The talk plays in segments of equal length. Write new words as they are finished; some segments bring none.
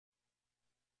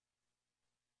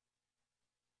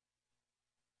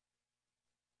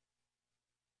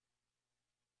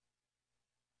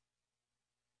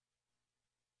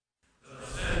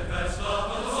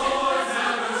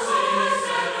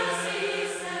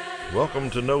Welcome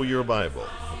to Know Your Bible,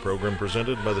 a program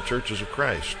presented by the Churches of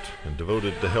Christ and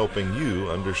devoted to helping you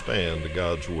understand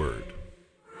God's Word.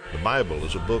 The Bible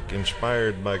is a book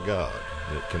inspired by God,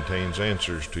 and it contains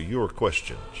answers to your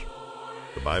questions.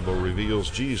 The Bible reveals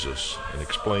Jesus and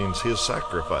explains His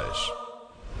sacrifice.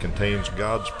 It contains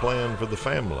God's plan for the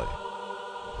family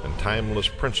and timeless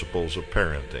principles of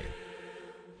parenting.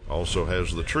 Also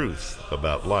has the truth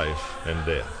about life and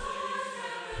death.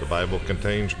 The Bible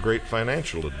contains great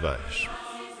financial advice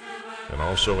and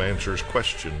also answers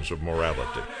questions of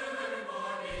morality.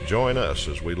 Join us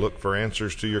as we look for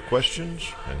answers to your questions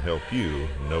and help you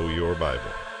know your Bible.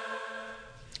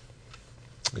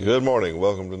 Good morning.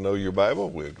 Welcome to Know Your Bible.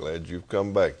 We're glad you've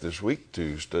come back this week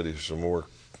to study some more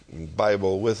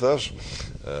Bible with us.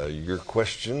 Your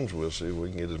questions, we'll see if we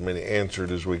can get as many answered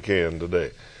as we can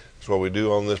today. That's what we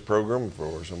do on this program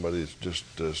for somebody that's just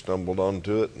stumbled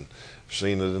onto it and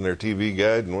seen it in their TV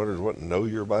guide and wonders what Know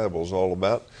Your Bible is all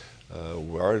about.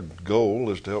 Our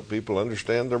goal is to help people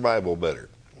understand their Bible better.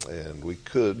 And we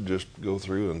could just go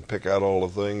through and pick out all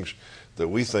the things that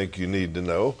we think you need to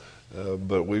know,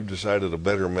 but we've decided a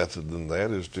better method than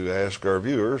that is to ask our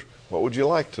viewers, what would you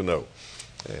like to know?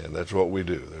 And that's what we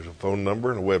do. There's a phone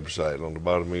number and a website on the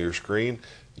bottom of your screen.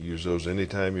 Use those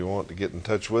anytime you want to get in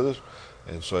touch with us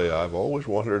and say, I've always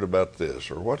wondered about this,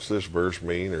 or what's this verse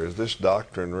mean, or is this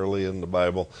doctrine really in the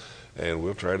Bible? And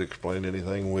we'll try to explain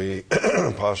anything we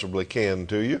possibly can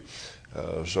to you.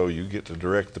 So you get to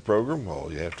direct the program.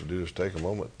 All you have to do is take a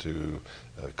moment to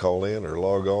call in or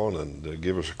log on and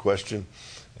give us a question,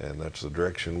 and that's the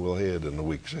direction we'll head in the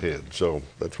weeks ahead. So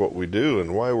that's what we do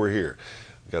and why we're here.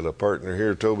 Got a partner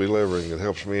here, Toby Levering, that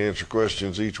helps me answer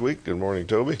questions each week. Good morning,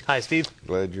 Toby. Hi, Steve.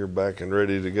 Glad you're back and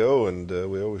ready to go. And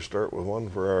we always start with one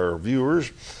for our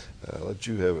viewers. Let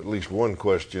you have at least one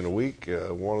question a week.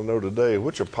 I want to know today,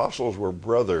 which apostles were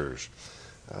brothers?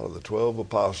 Out of the 12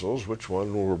 apostles, which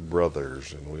one were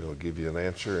brothers? And we'll give you an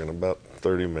answer in about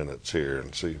 30 minutes here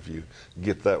and see if you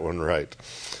get that one right.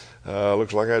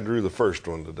 Looks like I drew the first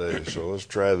one today, so let's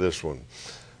try this one.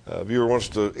 A viewer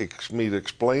wants me to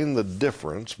explain the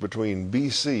difference between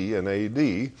BC and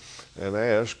AD and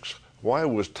asks, why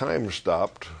was time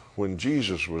stopped when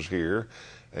Jesus was here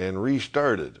and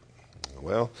restarted?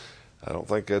 Well, I don't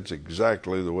think that's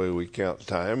exactly the way we count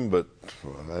time, but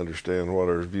I understand what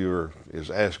our viewer is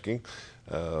asking.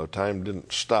 Time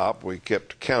didn't stop. We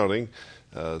kept counting.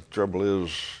 The trouble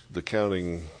is the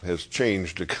counting has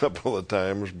changed a couple of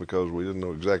times because we didn't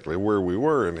know exactly where we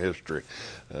were in history.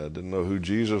 Didn't know who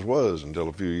Jesus was until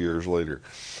a few years later.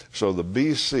 So the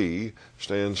BC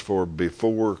stands for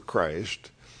before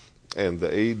Christ, and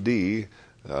the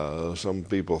AD, some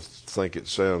people think it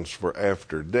stands for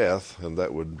after death, and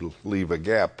that would leave a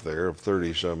gap there of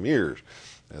 30-some years.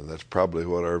 And that's probably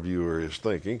what our viewer is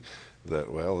thinking,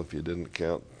 that, well, if you didn't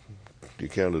count, you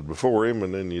counted before him,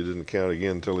 and then you didn't count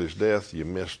again until his death, you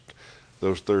missed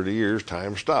those 30 years,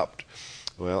 time stopped.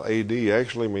 Well, AD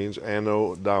actually means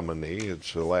Anno Domini.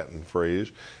 It's a Latin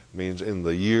phrase, means in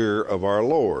the year of our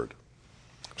Lord.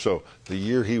 So the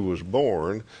year he was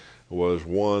born was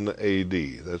 1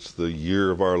 AD. That's the year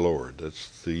of our Lord.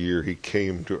 That's the year he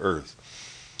came to earth.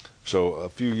 So a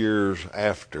few years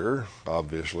after,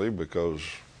 obviously, because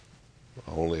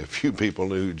only a few people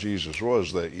knew who Jesus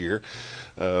was that year,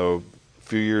 a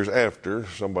few years after,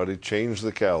 somebody changed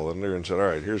the calendar and said, all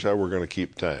right, here's how we're going to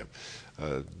keep time.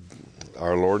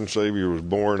 Our Lord and Savior was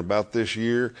born about this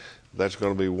year. That's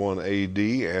going to be 1 AD,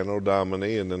 Anno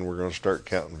Domini, and then we're going to start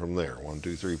counting from there, 1,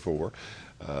 2, 3, 4.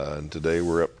 And today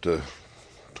we're up to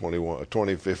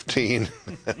 2015.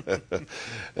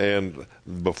 And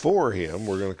before him,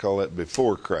 we're going to call that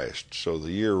before Christ. So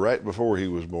the year right before he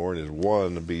was born is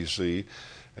 1 BC,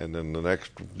 and then the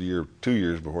next year, 2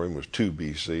 years before him, was 2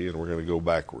 BC, and we're going to go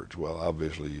backwards. Well,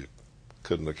 obviously you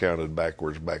couldn't have counted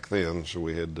backwards back then, so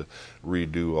we had to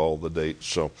redo all the dates.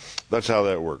 So that's how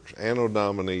that works. Anno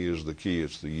Domini is the key.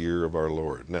 It's the year of our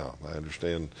Lord. Now, I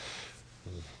understand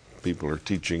people are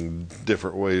teaching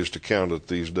different ways to count it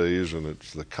these days, and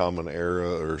it's the common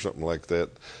era or something like that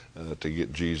to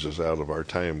get Jesus out of our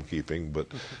timekeeping, but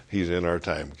he's in our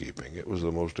timekeeping. It was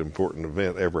the most important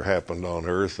event ever happened on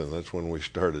earth, and that's when we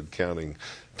started counting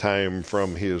time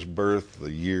from his birth, the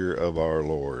year of our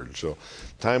Lord. So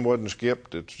time wasn't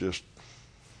skipped. It's just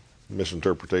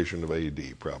misinterpretation of AD,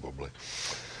 probably.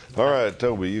 All right,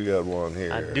 Toby, you got one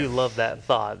here. I do love that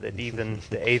thought, that even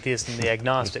the atheist and the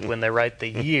agnostic, when they write the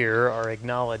year, are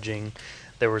acknowledging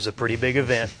there was a pretty big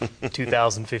event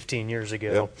 2015 years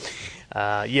ago.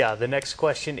 Yep. The next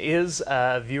question is,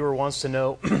 a viewer wants to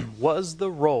know, what was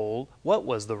the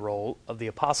role of the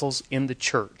apostles in the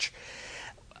church?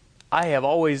 I have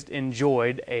always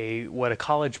enjoyed what a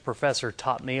college professor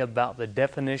taught me about the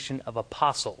definition of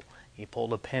apostle. He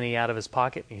pulled a penny out of his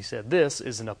pocket and he said, "This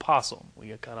is an apostle." We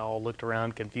kind of all looked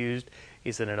around confused.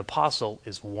 He said, "An apostle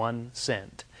is 1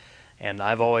 cent." And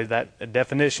that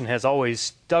definition has always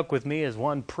stuck with me as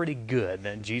one pretty good.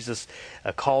 And Jesus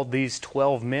called these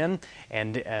 12 men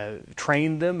and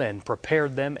trained them and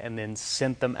prepared them and then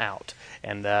sent them out.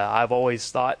 And I've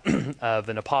always thought of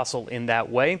an apostle in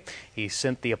that way. He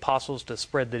sent the apostles to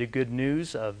spread the good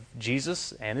news of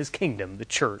Jesus and his kingdom, the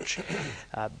church.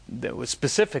 That was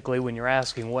specifically, when you're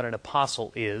asking what an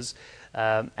apostle is,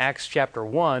 Acts chapter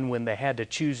 1, when they had to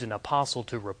choose an apostle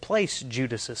to replace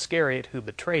Judas Iscariot, who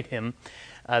betrayed him,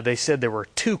 they said there were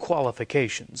 2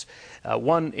 qualifications.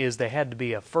 One is they had to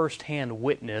be a first-hand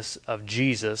witness of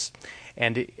Jesus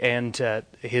and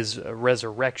his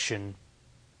resurrection.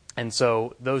 And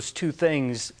so those 2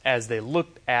 things, as they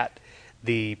looked at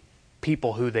the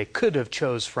people who they could have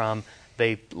chose from,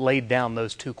 they laid down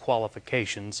those 2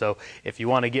 qualifications. So if you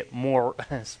want to get more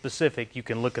specific, you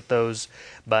can look at those.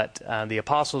 But the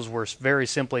apostles were very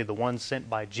simply the ones sent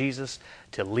by Jesus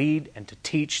to lead and to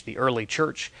teach the early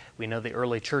church. We know the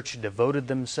early church devoted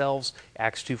themselves,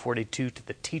 Acts 2:42, to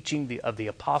the teaching of the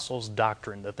apostles'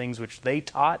 doctrine. The things which they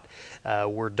taught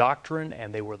were doctrine,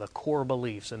 and they were the core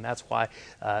beliefs. And that's why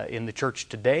in the church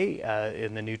today,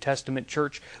 in the New Testament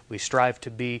church, we strive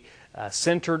to be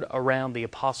centered around the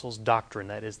apostles' doctrine.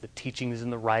 That is, the teachings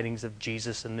and the writings of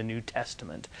Jesus in the New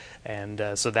Testament.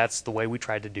 And so that's the way we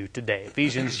try to do today.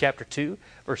 Ephesians chapter 2,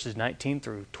 verses 19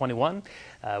 through 21.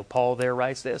 Paul there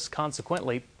writes this: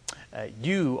 "Consequently,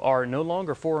 you are no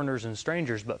longer foreigners and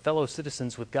strangers, but fellow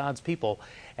citizens with God's people,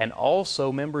 and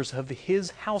also members of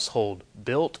his household,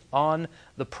 built on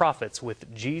the prophets,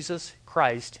 with Jesus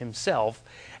Christ himself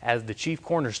as the chief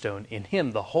cornerstone. In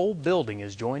him the whole building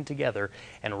is joined together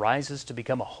and rises to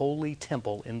become a holy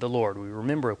temple in the Lord." We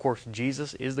remember, of course,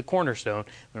 Jesus is the cornerstone.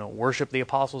 We don't worship the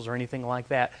apostles or anything like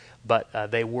that, but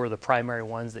they were the primary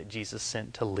ones that Jesus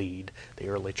sent to lead the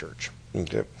early church.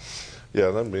 Okay.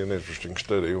 Yeah, that'd be an interesting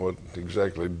study. What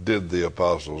exactly did the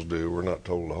apostles do? We're not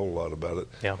told a whole lot about it.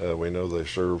 Yeah. We know they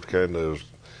served kind of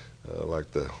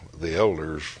like the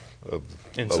elders of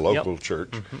a local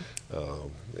church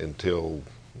until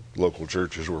local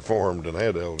churches were formed and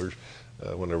had elders.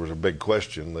 When there was a big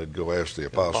question, they'd go ask the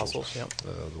apostles.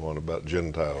 The one about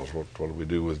Gentiles. What do we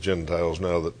do with Gentiles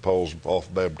now that Paul's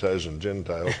off baptizing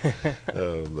Gentiles?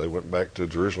 They went back to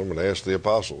Jerusalem and asked the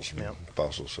apostles. Yep. The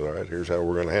apostles said, "All right, here's how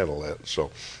we're going to handle that." So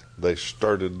they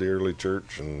started the early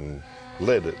church and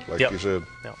led it, like you said.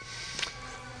 Yep.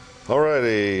 All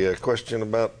righty, a question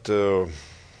about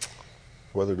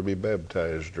whether to be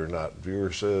baptized or not.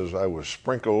 Viewer says, "I was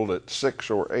sprinkled at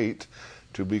 6 or 8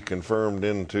 to be confirmed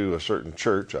into a certain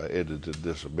church." I edited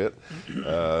this a bit.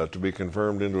 To be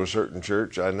confirmed into a certain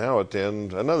church, I now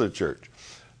attend another church.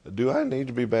 Do I need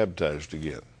to be baptized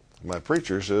again? My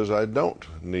preacher says I don't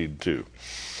need to.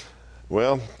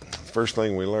 Well, first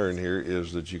thing we learn here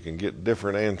is that you can get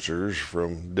different answers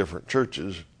from different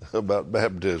churches about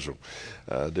baptism.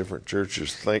 Different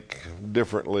churches think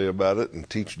differently about it and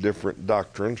teach different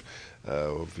doctrines.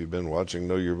 If you've been watching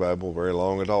Know Your Bible very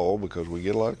long at all, because we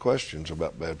get a lot of questions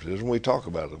about baptism, we talk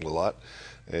about it a lot,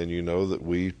 and you know that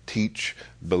we teach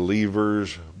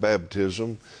believers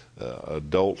baptism.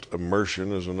 Adult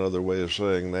immersion is another way of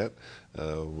saying that.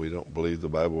 We don't believe the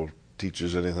Bible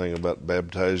teaches anything about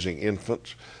baptizing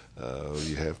infants.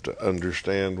 You have to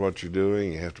understand what you're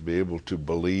doing. You have to be able to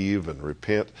believe and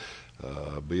repent,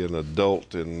 be an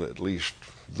adult in at least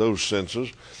those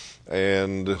senses.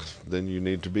 And then you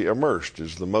need to be immersed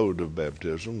is the mode of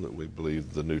baptism that we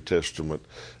believe the New Testament,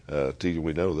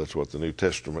 we know that's what the New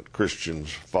Testament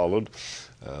Christians followed.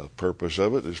 Purpose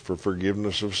of it is for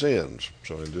forgiveness of sins.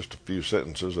 So in just a few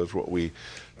sentences, that's what we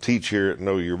teach here at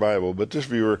Know Your Bible. But this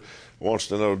viewer wants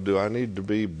to know, do I need to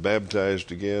be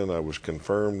baptized again? I was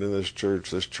confirmed in this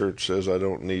church. This church says I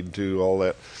don't need to, all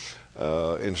that.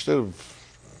 Instead of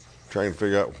trying to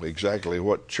figure out exactly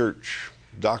what church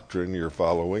doctrine you're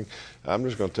following, I'm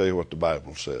just going to tell you what the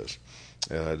Bible says.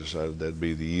 And I decided that'd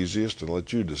be the easiest and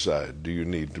let you decide, do you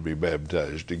need to be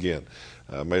baptized again?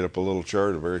 I made up a little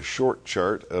chart, a very short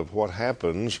chart of what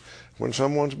happens when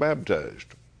someone's baptized.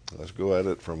 Let's go at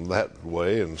it from that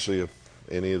way and see if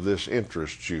any of this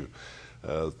interests you.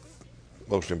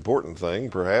 Most important thing,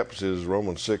 perhaps, is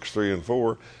Romans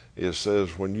 6:3-4. It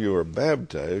says when you are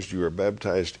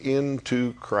baptized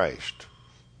into Christ.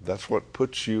 That's what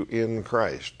puts you in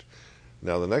Christ.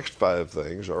 Now, the next 5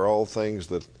 things are all things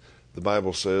that the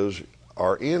Bible says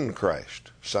are in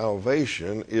Christ.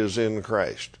 Salvation is in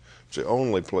Christ. It's the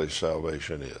only place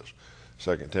salvation is.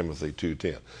 2 Timothy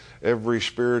 2:10. Every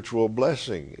spiritual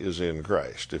blessing is in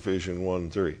Christ, Ephesians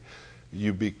 1:3.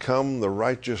 You become the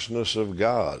righteousness of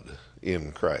God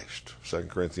in Christ, 2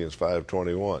 Corinthians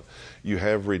 5:21. You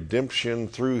have redemption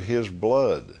through his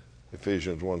blood,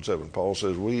 Ephesians 1:7. Paul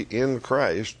says we in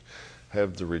Christ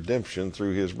have the redemption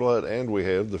through his blood, and we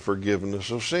have the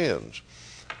forgiveness of sins.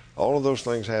 All of those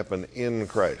things happen in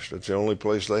Christ. That's the only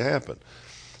place they happen.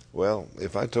 Well,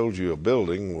 if I told you a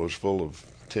building was full of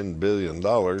 $10 billion,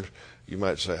 you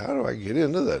might say, how do I get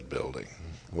into that building?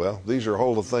 Well, these are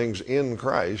all the things in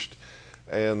Christ,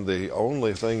 and the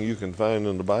only thing you can find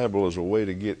in the Bible as a way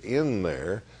to get in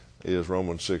there is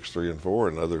Romans 6:3-4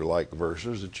 and other like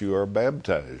verses, that you are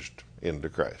baptized into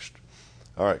Christ.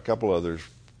 All right, a couple others.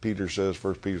 Peter says,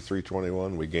 1 Peter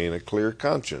 3:21, we gain a clear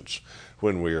conscience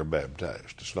when we are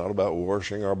baptized. It's not about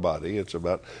washing our body. It's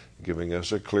about giving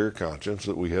us a clear conscience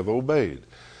that we have obeyed.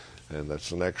 And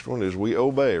that's the next one, is we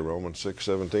obey. Romans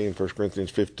 6:17, 1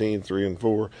 Corinthians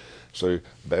 15:3-4. So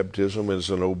baptism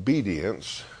is an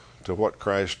obedience to what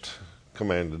Christ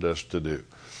commanded us to do.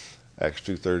 Acts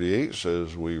 2:38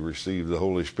 says we receive the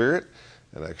Holy Spirit.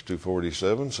 And Acts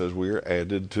 2:47 says we are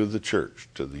added to the church,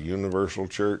 to the universal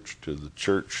church, to the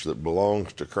church that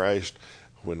belongs to Christ.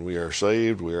 When we are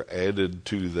saved, we are added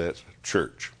to that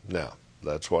church. Now,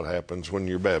 that's what happens when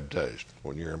you're baptized,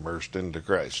 when you're immersed into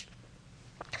Christ.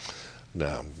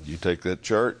 Now, you take that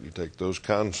chart, you take those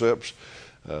concepts,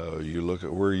 you look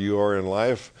at where you are in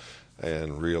life,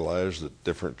 and realize that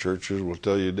different churches will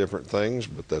tell you different things,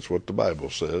 but that's what the Bible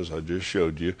says. I just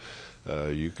showed you.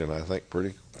 You can, I think,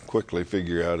 pretty quickly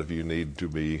figure out if you need to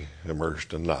be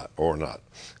immersed or not.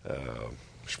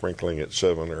 Sprinkling at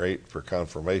 7 or 8 for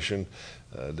confirmation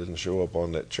didn't show up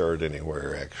on that chart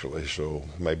anywhere, actually, so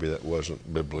maybe that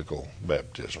wasn't biblical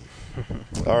baptism.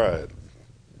 All right,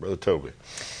 Brother Toby.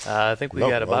 I think we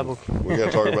got a Bible. We got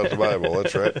to talk about the Bible.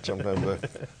 That's right. Sometimes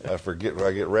I forget.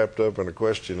 I get wrapped up in a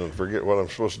question and forget what I'm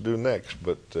supposed to do next.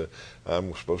 But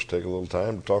I'm supposed to take a little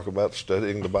time to talk about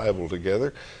studying the Bible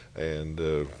together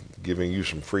and giving you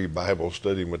some free Bible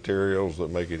study materials that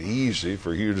make it easy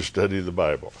for you to study the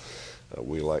Bible.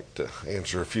 We like to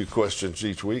answer a few questions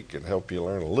each week and help you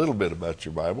learn a little bit about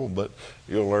your Bible, but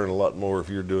you'll learn a lot more if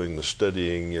you're doing the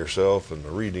studying yourself and the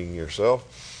reading yourself.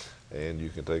 And you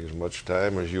can take as much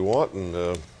time as you want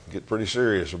and get pretty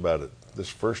serious about it. This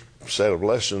first set of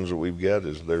lessons that we've got,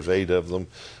 there's 8 of them,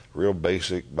 real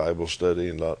basic Bible study,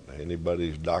 and not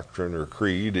anybody's doctrine or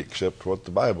creed except what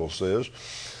the Bible says.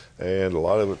 And a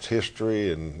lot of it's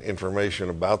history and information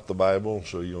about the Bible,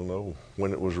 so you'll know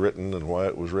when it was written and why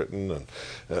it was written, and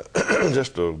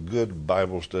just a good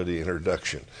Bible study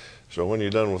introduction. So when you're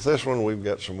done with this one, we've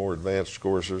got some more advanced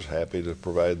courses. Happy to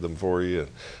provide them for you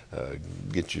and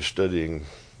get you studying.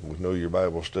 We know your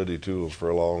Bible study tools for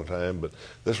a long time, but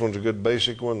this one's a good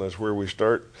basic one. That's where we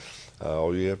start.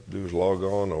 All you have to do is log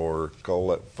on or call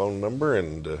that phone number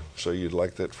and say you'd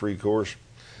like that free course.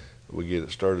 We get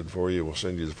it started for you. We'll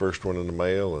send you the first one in the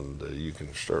mail, and you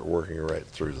can start working right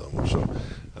through them.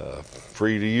 So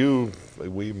free to you.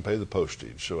 We even pay the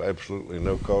postage, so absolutely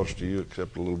no cost to you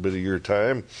except a little bit of your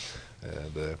time.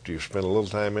 And after you've spent a little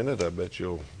time in it, I bet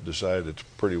you'll decide it's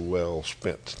pretty well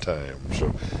spent time.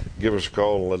 So give us a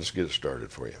call and let us get it started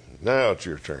for you. Now it's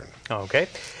your turn. Okay.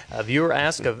 A viewer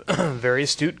asked a very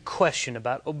astute question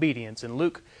about obedience in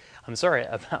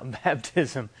about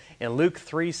baptism in Luke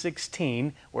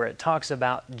 3:16, where it talks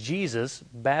about Jesus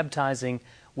baptizing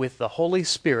with the Holy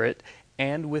Spirit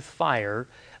and with fire.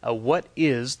 What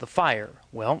is the fire?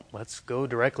 Well, let's go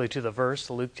directly to the verse,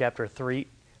 Luke chapter 3,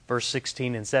 verse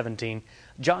 16 and 17.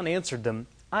 John answered them,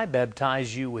 I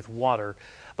baptize you with water,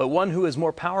 but one who is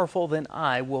more powerful than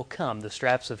I will come, the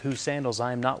straps of whose sandals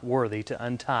I am not worthy to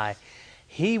untie.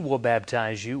 He will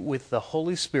baptize you with the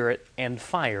Holy Spirit and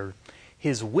fire.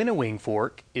 His winnowing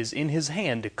fork is in his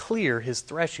hand to clear his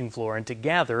threshing floor and to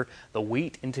gather the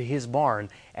wheat into his barn,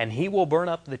 and he will burn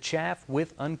up the chaff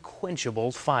with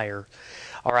unquenchable fire.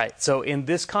 All right, so in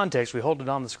this context, we hold it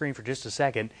on the screen for just a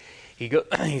second. He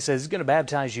says he's going to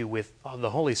baptize you with the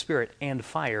Holy Spirit and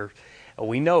fire.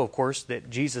 We know, of course,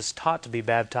 that Jesus taught to be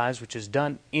baptized, which is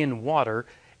done in water,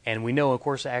 and we know, of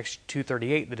course, Acts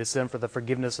 2:38, that it's done for the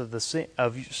forgiveness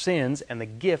of sins and the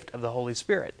gift of the Holy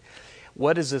Spirit.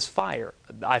 What is this fire?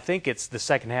 I think it's the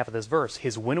second half of this verse.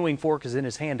 His winnowing fork is in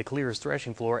his hand to clear his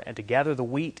threshing floor, and to gather the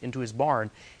wheat into his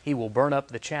barn. He will burn up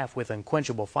the chaff with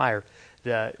unquenchable fire.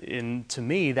 To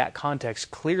me, that context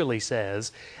clearly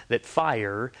says that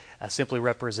fire simply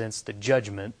represents the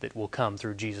judgment that will come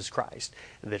through Jesus Christ.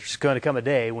 There's going to come a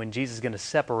day when Jesus is going to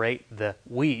separate the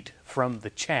wheat from the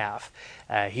chaff.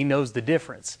 He knows the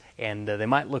difference, and they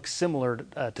might look similar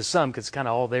to some because it's kind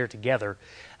of all there together.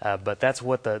 But that's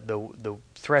what the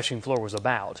threshing floor was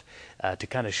about, to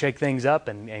kind of shake things up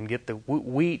and get the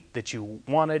wheat that you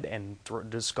wanted and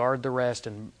discard the rest.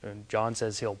 And John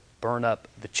says he'll burn up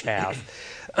the chaff.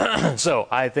 So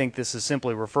I think this is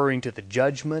simply referring to the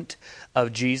judgment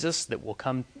of Jesus that will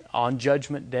come on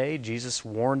Judgment Day. Jesus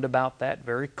warned about that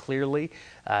very clearly.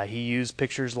 He used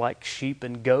pictures like sheep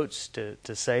and goats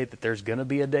to say that there's going to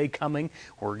be a day coming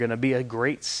where going to be a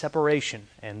great separation.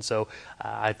 And so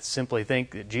I simply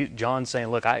think that John's saying,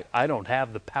 look, I don't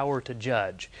have the power to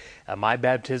judge. My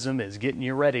baptism is getting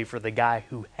you ready for the guy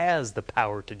who has the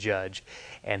power to judge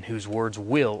and whose words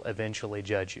will eventually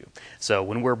judge you. So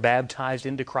when we're baptized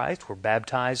into Christ, we're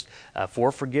baptized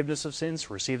for forgiveness of sins,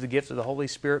 to receive the gift of the Holy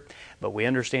Spirit, but we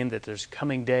understand that there's a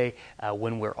coming day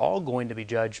when we're all going to be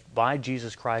judged by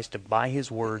Jesus Christ and by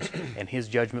His words, and His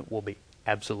judgment will be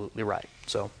absolutely right.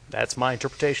 So that's my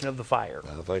interpretation of the fire.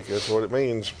 I think that's what it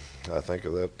means. I think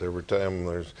of that every time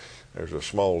there's a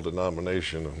small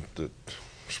denomination that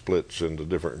splits into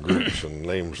different groups and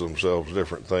names themselves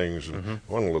different things. And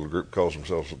one little group calls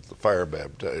themselves the Fire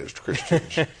Baptized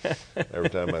Christians. Every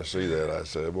time I see that, I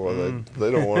say, boy, they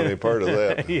don't want any part of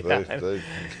that.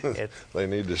 Yeah, they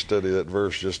need to study that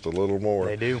verse just a little more.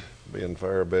 They do. Being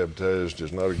fire baptized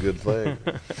is not a good thing.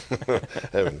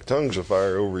 Having tongues of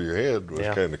fire over your head was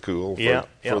kind of cool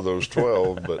for those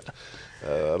 12, but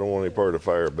I don't want any part of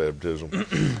fire baptism.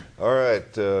 All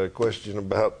right, question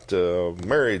about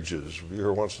marriages.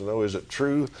 Viewer wants to know, is it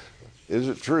true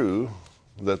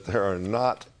that there are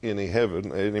not any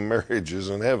marriages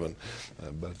in heaven?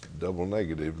 But double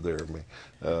negative there.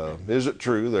 Is it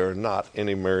true there are not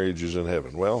any marriages in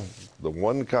heaven? Well, the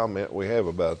one comment we have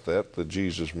about that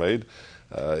Jesus made,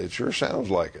 it sure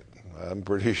sounds like it. I'm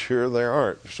pretty sure there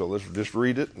aren't. So let's just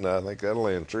read it, and I think that'll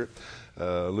answer it.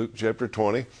 Luke chapter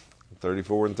 20,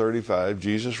 34 and 35,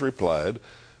 Jesus replied,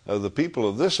 the people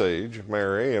of this age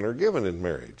marry and are given in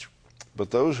marriage.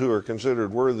 But those who are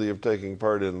considered worthy of taking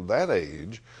part in that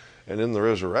age and in the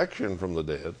resurrection from the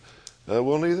dead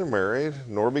will neither marry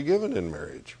nor be given in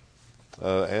marriage.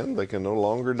 And they can no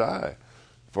longer die,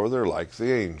 for they're like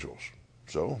the angels.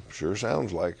 So, sure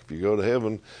sounds like if you go to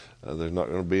heaven, there's not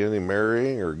going to be any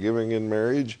marrying or giving in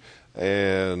marriage,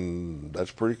 and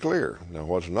that's pretty clear. Now,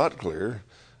 what's not clear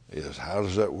is how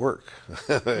does that work?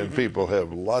 And people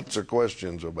have lots of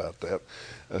questions about that,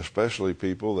 especially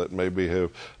people that maybe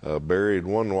have buried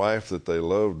one wife that they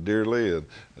loved dearly and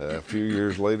a few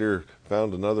years later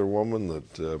found another woman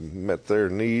that met their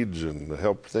needs and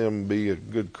helped them be a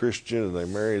good Christian, and they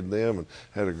married them and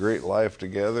had a great life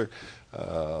together.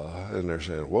 And they're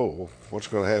saying, whoa, what's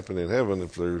going to happen in heaven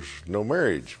if there's no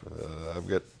marriage? I've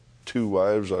got 2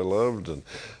 wives I loved, and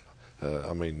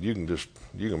you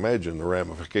can imagine the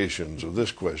ramifications of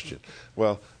this question.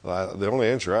 Well, the only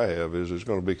answer I have is it's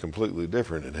going to be completely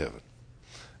different in heaven.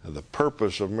 And the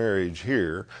purpose of marriage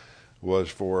here was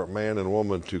for a man and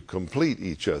woman to complete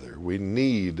each other. We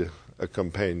need a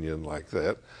companion like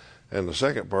that. And the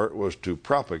second part was to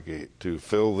propagate, to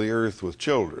fill the earth with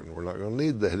children. We're not going to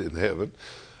need that in heaven.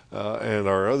 And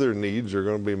our other needs are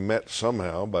going to be met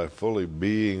somehow by fully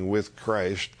being with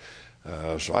Christ.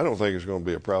 So I don't think it's going to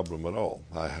be a problem at all.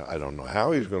 I don't know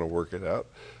how He's going to work it out,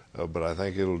 but I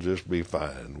think it'll just be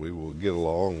fine. We will get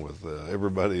along with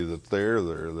everybody that's there.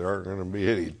 There aren't going to be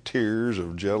any tears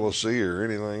of jealousy or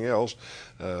anything else.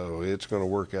 It's going to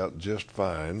work out just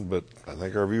fine, but I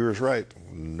think our viewer's right.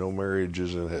 No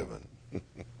marriages in heaven.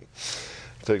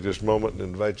 Take this moment and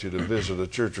invite you to visit a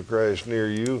Church of Christ near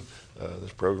you.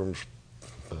 This program's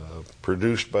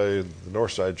produced by the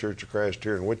Northside Church of Christ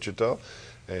here in Wichita.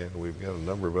 And we've got a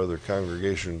number of other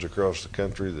congregations across the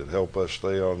country that help us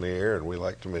stay on the air, and we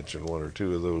like to mention 1 or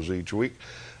 2 of those each week.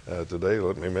 Today,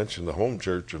 let me mention the home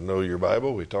church of Know Your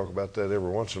Bible. We talk about that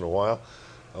every once in a while,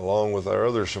 along with our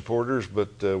other supporters, but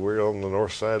we're on the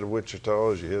north side of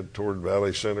Wichita as you head toward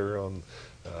Valley Center on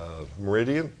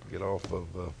Meridian. Get off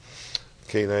of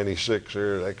K96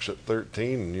 there at exit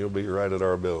 13, and you'll be right at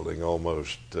our building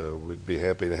almost. We'd be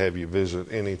happy to have you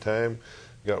visit anytime.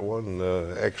 Got one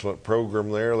excellent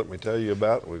program there, let me tell you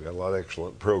about. We've got a lot of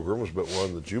excellent programs, but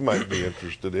one that you might be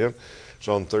interested in. It's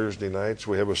on Thursday nights.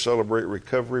 We have a Celebrate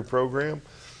Recovery program.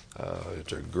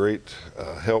 It's a great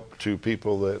help to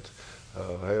people that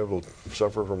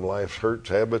suffer from life's hurts,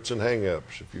 habits, and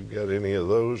hang-ups. If you've got any of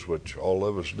those, which all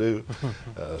of us do,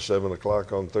 7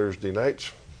 o'clock on Thursday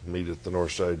nights, meet at the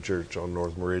Northside Church on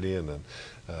North Meridian, and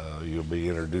you'll be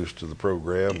introduced to the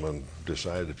program and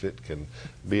decide if it can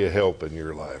be a help in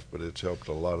your life. But it's helped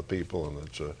a lot of people, and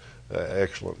it's an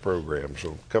excellent program.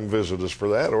 So come visit us for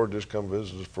that, or just come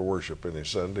visit us for worship any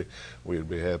Sunday. We'd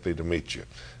be happy to meet you.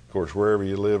 Of course, wherever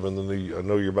you live in the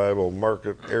Know Your Bible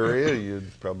market area,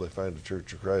 you'd probably find a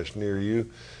Church of Christ near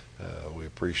you. We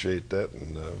appreciate that,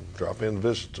 and drop in and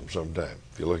visit them sometime.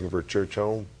 If you're looking for a church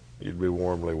home, you'd be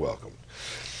warmly welcomed.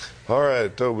 All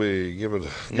right, Toby, give us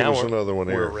another one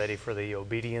here. We're ready for the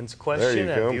obedience question.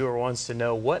 There you go. A viewer wants to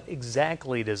know, what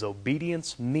exactly does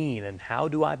obedience mean, and how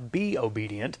do I be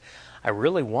obedient? I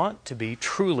really want to be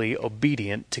truly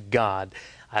obedient to God.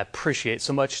 I appreciate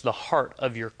so much the heart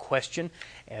of your question,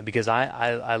 and because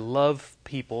I love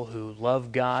people who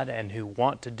love God and who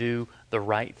want to do the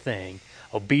right thing.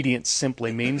 Obedience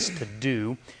simply means to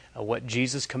do what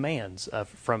Jesus commands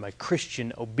from a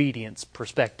Christian obedience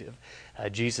perspective.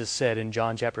 Jesus said in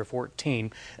John chapter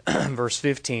 14, verse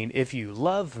 15, "If you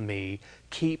love me,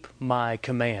 keep my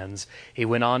commands." He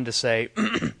went on to say,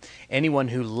 "Anyone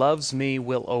who loves me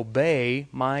will obey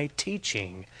my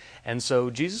teaching." And so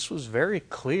Jesus was very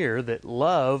clear that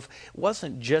love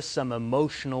wasn't just some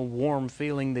emotional, warm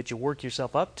feeling that you work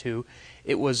yourself up to.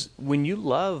 It was when you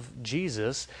love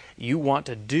Jesus, you want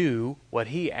to do what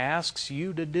He asks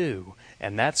you to do.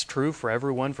 And that's true for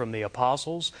everyone from the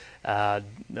apostles,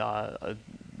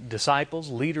 disciples,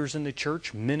 leaders in the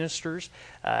church, ministers.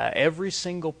 Every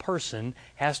single person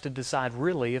has to decide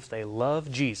really if they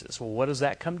love Jesus. Well, what does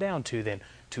that come down to then?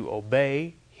 To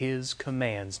obey His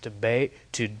commands, to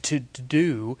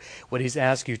do what He's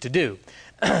asked you to do.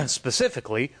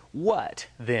 Specifically, what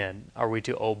then are we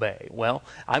to obey? Well,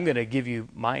 I'm going to give you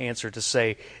my answer to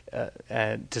say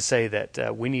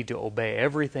that we need to obey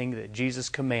everything that Jesus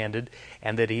commanded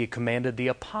and that He commanded the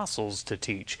apostles to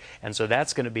teach. And so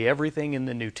that's going to be everything in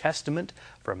the New Testament,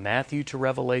 from Matthew to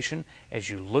Revelation.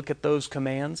 As you look at those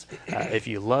commands, if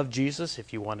you love Jesus,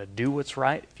 if you want to do what's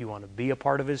right, if you want to be a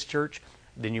part of His church,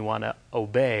 then you want to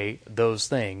obey those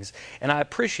things. And I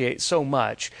appreciate so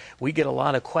much, we get a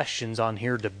lot of questions on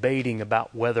here debating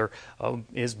about whether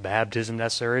is baptism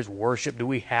necessary, is worship, do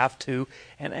we have to?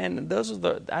 And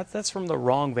that's from the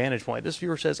wrong vantage point. This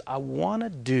viewer says, I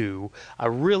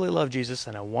really love Jesus,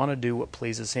 and I want to do what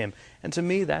pleases Him. And to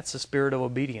me, that's the spirit of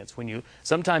obedience.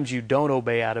 Sometimes you don't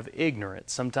obey out of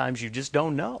ignorance. Sometimes you just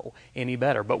don't know any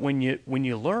better. But when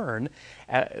you learn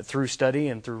through study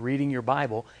and through reading your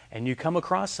Bible, and you come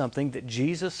across something that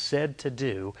Jesus said to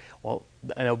do, well,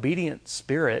 an obedient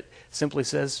spirit simply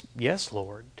says, "Yes,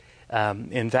 Lord."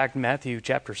 In fact, Matthew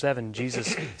chapter 7,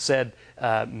 Jesus said,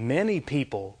 many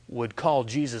people would call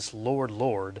Jesus Lord,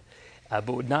 Lord, but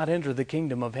would not enter the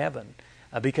kingdom of heaven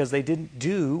because they didn't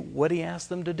do what He asked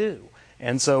them to do.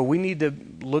 And so we need to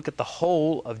look at the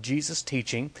whole of Jesus'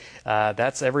 teaching.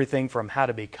 That's everything from how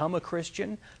to become a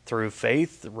Christian through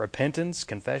faith, repentance,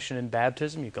 confession, and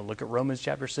baptism. You can look at Romans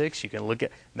chapter 6. You can look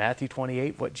at Matthew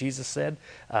 28, what Jesus said.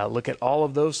 Look at all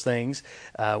of those things.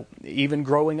 Even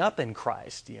growing up in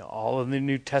Christ. All of the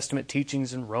New Testament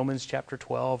teachings in Romans chapter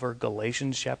 12 or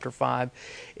Galatians chapter 5.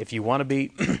 If you want to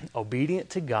be obedient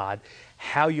to God,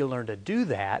 how you learn to do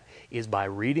that is by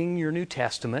reading your New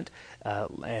Testament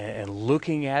and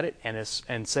looking at it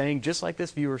and saying, just like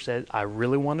this viewer said, I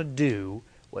really want to do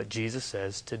what Jesus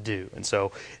says to do. And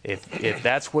so if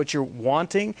that's what you're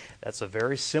wanting, that's a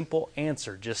very simple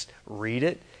answer. Just read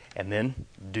it and then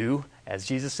do, as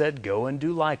Jesus said, go and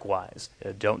do likewise.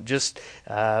 Don't just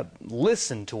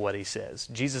listen to what He says.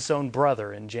 Jesus' own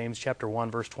brother in James chapter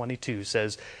 1 verse 22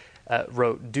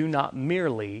 wrote, "Do not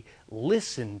merely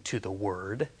listen to the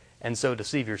word and so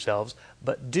deceive yourselves,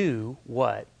 but do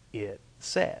what it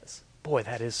says." Boy,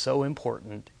 that is so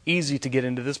important. Easy to get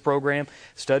into this program.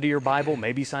 Study your Bible,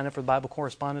 maybe sign up for the Bible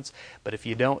correspondence, but if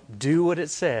you don't do what it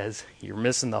says, you're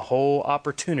missing the whole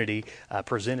opportunity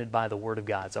presented by the Word of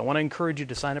God. So I want to encourage you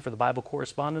to sign up for the Bible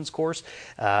correspondence course.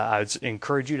 I would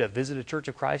encourage you to visit a Church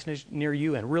of Christ near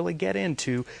you and really get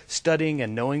into studying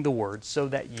and knowing the Word so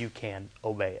that you can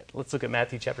obey it. Let's look at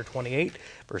Matthew chapter 28,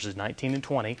 verses 19 and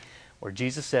 20, where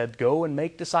Jesus said, "Go and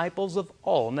make disciples of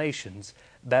all nations,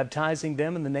 baptizing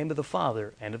them in the name of the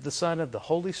Father and of the Son and of the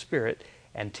Holy Spirit,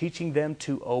 and teaching them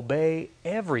to obey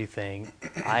everything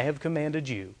I have commanded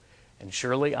you. And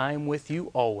surely I am with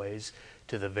you always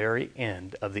to the very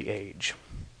end of the age."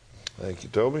 Thank you,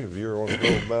 Toby. If you want to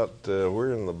know about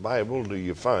where in the Bible do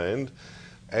you find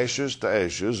ashes to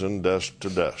ashes and dust to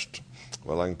dust?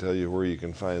 Well, I can tell you where you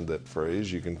can find that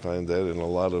phrase. You can find that in a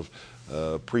lot of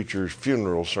preachers'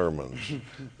 funeral sermons.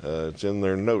 It's in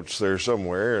their notes there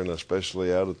somewhere, and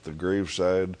especially out at the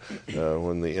graveside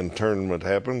when the internment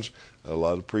happens. A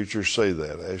lot of preachers say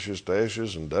that, ashes to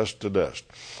ashes and dust to dust.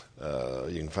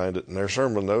 You can find it in their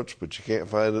sermon notes, but you can't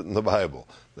find it in the Bible.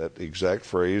 That exact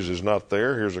phrase is not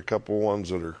there. Here's a couple ones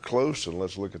that are close, and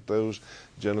let's look at those.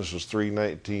 Genesis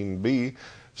 3:19b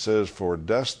says, "For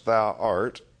dust thou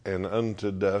art, and unto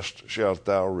dust shalt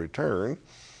thou return."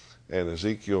 And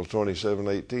Ezekiel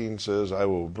 27:18 says, "I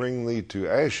will bring thee to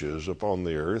ashes upon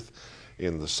the earth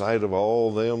in the sight of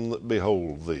all them that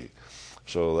behold thee."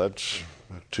 So that's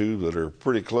two that are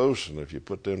pretty close, and if you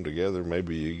put them together,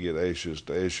 maybe you get ashes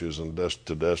to ashes and dust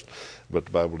to dust, but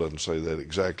the Bible doesn't say that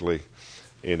exactly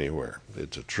anywhere.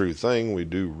 It's a true thing. We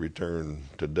do return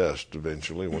to dust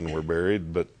eventually when we're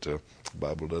buried, but the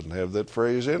Bible doesn't have that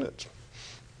phrase in it.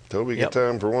 Toby, get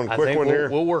time for one quick one here?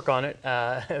 We'll work on it.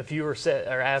 A viewer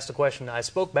asked a question, "I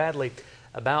spoke badly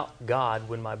about God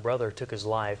when my brother took his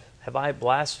life. Have I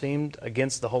blasphemed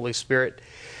against the Holy Spirit?"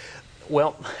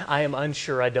 Well, I am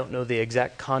unsure. I don't know the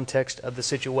exact context of the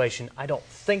situation. I don't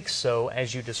think so,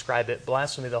 as you describe it.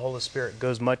 Blasphemy of the Holy Spirit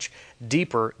goes much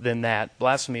deeper than that.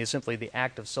 Blasphemy is simply the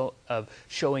act of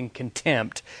showing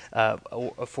contempt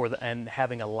and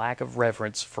having a lack of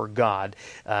reverence for God.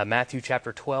 Matthew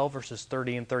chapter 12, verses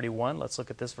 30 and 31. Let's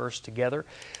look at this verse together.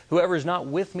 "Whoever is not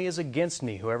with me is against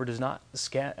me. Whoever does not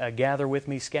gather with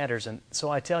me scatters. And so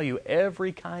I tell you,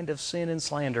 every kind of sin and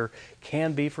slander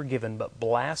can be forgiven, but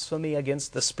blasphemy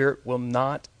against the Spirit will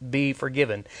not be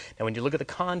forgiven." Now, when you look at the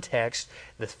context,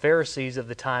 the Pharisees of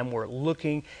the time were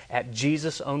looking at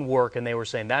Jesus' own work, and they were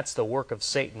saying, "That's the work of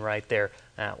Satan right there."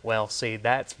 Well, see,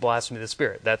 that's blasphemy of the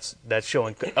Spirit. That's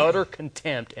showing utter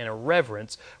contempt and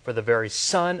irreverence for the very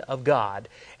Son of God,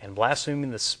 and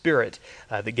blaspheming the Spirit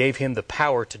that gave him the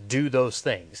power to do those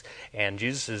things. And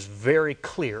Jesus is very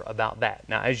clear about that.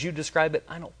 Now, as you describe it,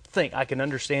 I don't think I can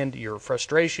understand your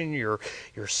frustration, your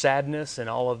sadness, and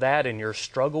all of that, and your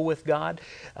struggle with God,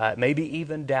 maybe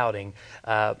even doubting.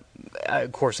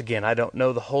 Of course, again, I don't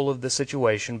know the whole of the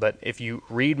situation, but if you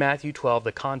read Matthew 12,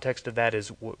 the context of that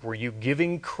is, were you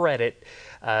giving credit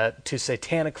to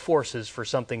satanic forces for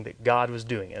something that God was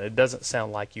doing? And it doesn't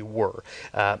sound like you were.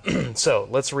 So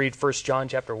let's read 1 John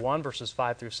chapter 1, verses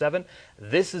 5 through 7.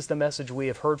 "This is the message we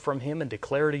have heard from him and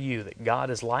declare to you, that God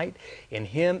is light. In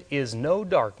him is no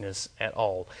darkness at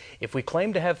all. If we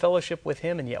claim to have fellowship with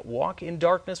him and yet walk in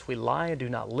darkness, we lie and do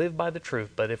not live by the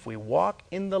truth. But if we walk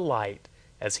in the light,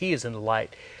 as he is in the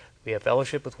light, we have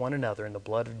fellowship with one another, and the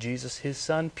blood of Jesus, his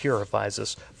Son, purifies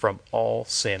us from all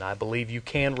sin." I believe you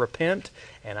can repent,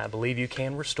 and I believe you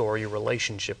can restore your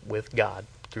relationship with God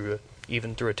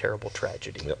even through a terrible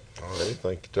tragedy. Yep. All right.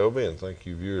 Thank you, Toby, and thank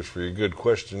you, viewers, for your good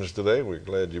questions today. We're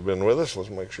glad you've been with us. Let's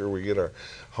make sure we get our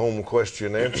home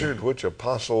question answered. Which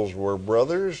apostles were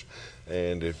brothers?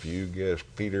 And if you guessed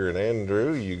Peter and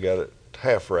Andrew, you got it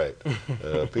half right.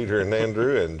 Peter and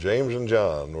Andrew and James and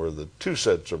John were the two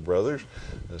sets of brothers.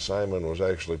 Simon was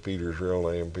actually Peter's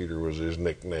real name. Peter was his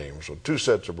nickname. So two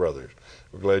sets of brothers.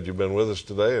 We're glad you've been with us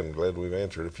today, and glad we've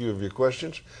answered a few of your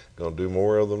questions. Going to do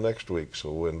more of them next week, so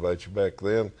we'll invite you back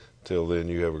then. Till then,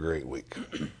 you have a great week.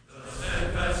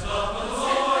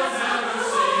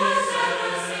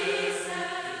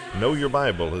 Know Your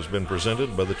Bible has been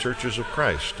presented by the Churches of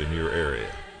Christ in your area.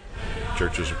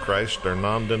 Churches of Christ are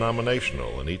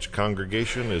non-denominational, and each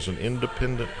congregation is an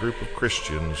independent group of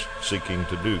Christians seeking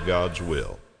to do God's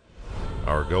will.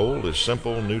 Our goal is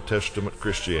simple New Testament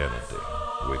Christianity.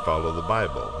 We follow the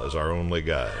Bible as our only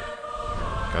guide.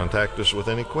 Contact us with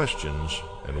any questions,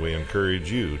 and we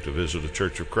encourage you to visit a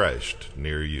Church of Christ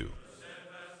near you.